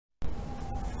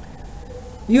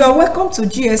You are welcome to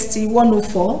GST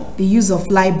 104, the use of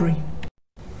library.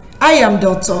 I am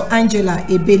Dr. Angela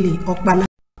Ebele Okbala.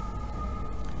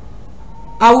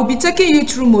 I will be taking you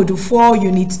through Module 4,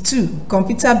 Unit 2,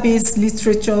 Computer-Based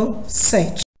Literature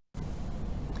Search.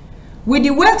 With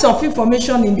the wealth of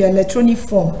information in the electronic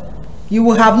form, you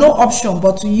will have no option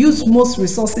but to use most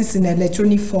resources in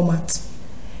electronic format.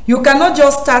 You cannot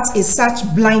just start a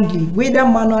search blindly, whether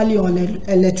manually or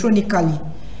electronically.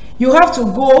 You have to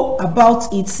go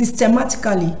about it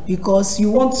systematically because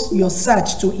you want your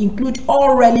search to include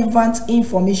all relevant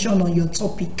information on your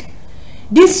topic.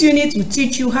 This unit will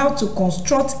teach you how to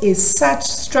construct a search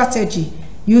strategy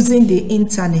using the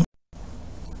internet.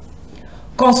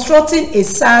 Constructing a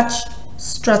search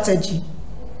strategy.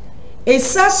 A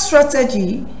search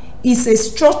strategy is a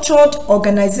structured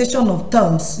organization of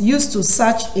terms used to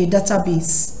search a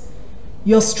database.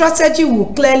 Your strategy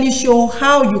will clearly show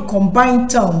how you combine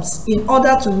terms in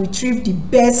order to retrieve the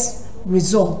best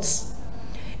results.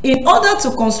 In order to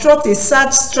construct a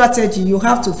search strategy, you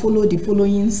have to follow the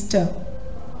following steps.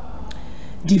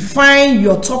 Define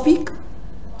your topic,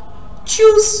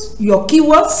 choose your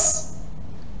keywords,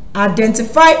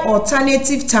 identify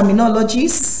alternative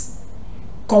terminologies,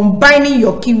 combining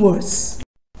your keywords.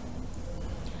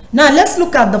 Now let's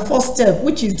look at the first step,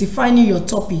 which is defining your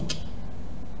topic.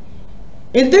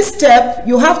 In this step,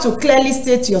 you have to clearly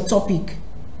state your topic.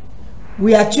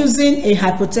 We are choosing a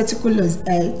hypothetical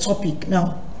topic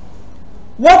now.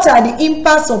 What are the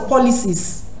impacts of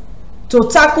policies to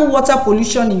tackle water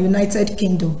pollution in United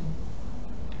Kingdom?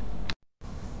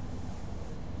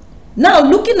 Now,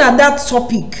 looking at that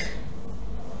topic,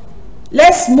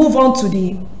 let's move on to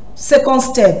the second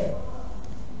step,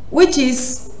 which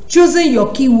is choosing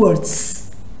your keywords.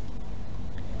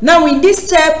 Now, in this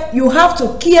step, you have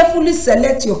to carefully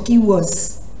select your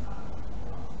keywords.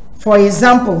 For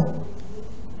example,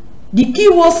 the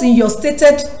keywords in your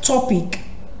stated topic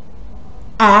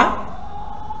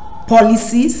are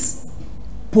policies,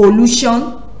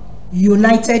 pollution,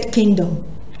 United Kingdom.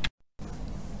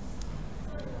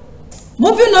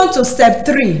 Moving on to step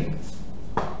 3,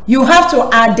 you have to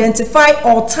identify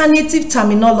alternative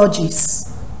terminologies.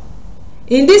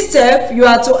 In this step, you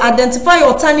are to identify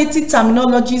alternative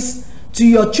terminologies to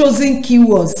your chosen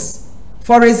keywords.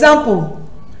 For example,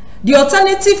 the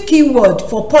alternative keyword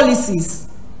for policies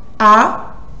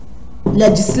are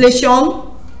legislation,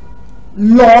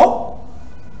 law.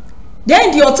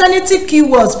 Then the alternative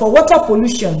keywords for water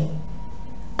pollution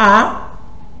are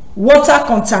water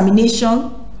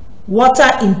contamination, water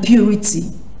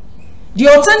impurity. The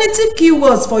alternative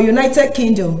keywords for United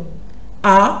Kingdom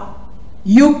are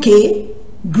UK,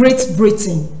 Great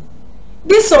Britain.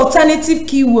 These alternative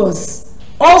keywords,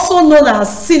 also known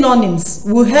as synonyms,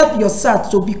 will help your search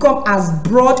to become as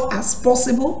broad as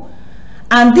possible,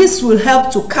 and this will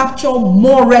help to capture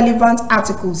more relevant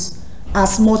articles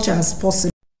as much as possible.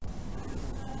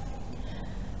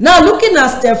 Now, looking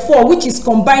at step 4, which is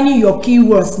combining your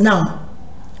keywords now.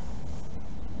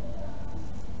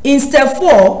 In step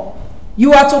 4,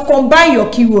 you are to combine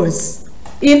your keywords.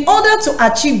 In order to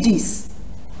achieve this,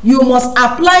 you must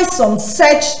apply some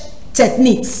search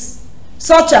techniques,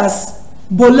 such as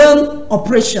Boolean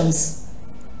operations,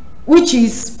 which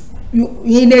is,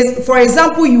 for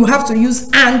example, you have to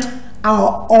use and,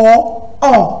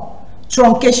 or,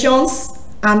 truncations,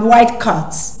 and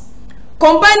wildcards.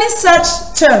 Combining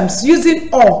such terms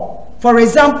using or, for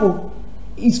example,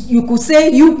 you could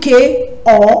say UK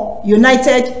or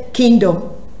United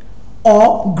Kingdom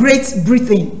or Great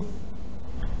Britain.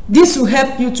 This will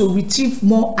help you to retrieve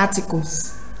more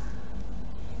articles.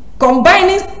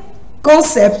 Combining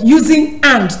concepts using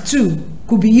and too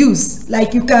could be used,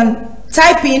 like you can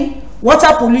type in water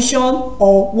pollution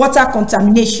or water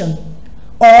contamination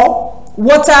or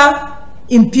water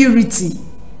impurity.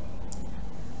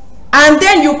 And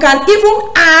then you can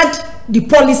even add the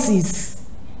policies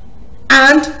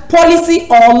and policy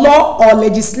or law or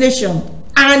legislation.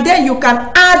 And then you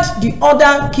can add the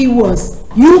other keywords,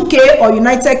 UK or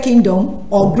United Kingdom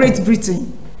or Great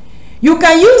Britain. You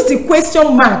can use the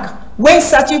question mark when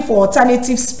searching for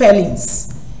alternative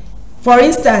spellings. For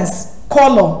instance,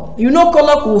 color. You know,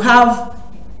 color will have,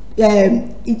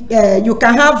 you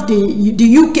can have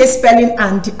the UK spelling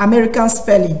and the American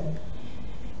spelling.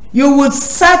 You would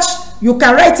search, you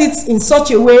can write it in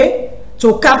such a way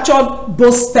to capture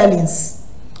both spellings.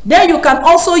 Then you can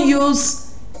also use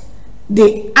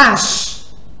the hash.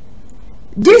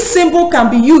 This symbol can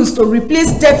be used to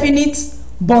replace definite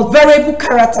but variable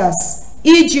characters,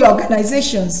 e.g.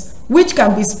 organizations, which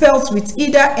can be spelled with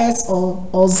either S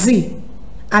or Z.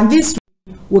 And this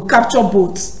will capture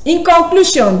both. In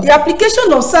conclusion, the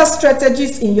application of search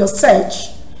strategies in your search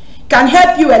can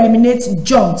help you eliminate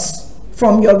junks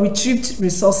from your retrieved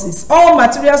resources. All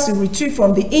materials you retrieve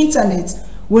from the internet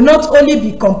will not only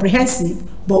be comprehensive,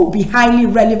 but will be highly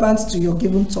relevant to your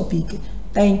given topic.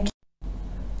 Thank you.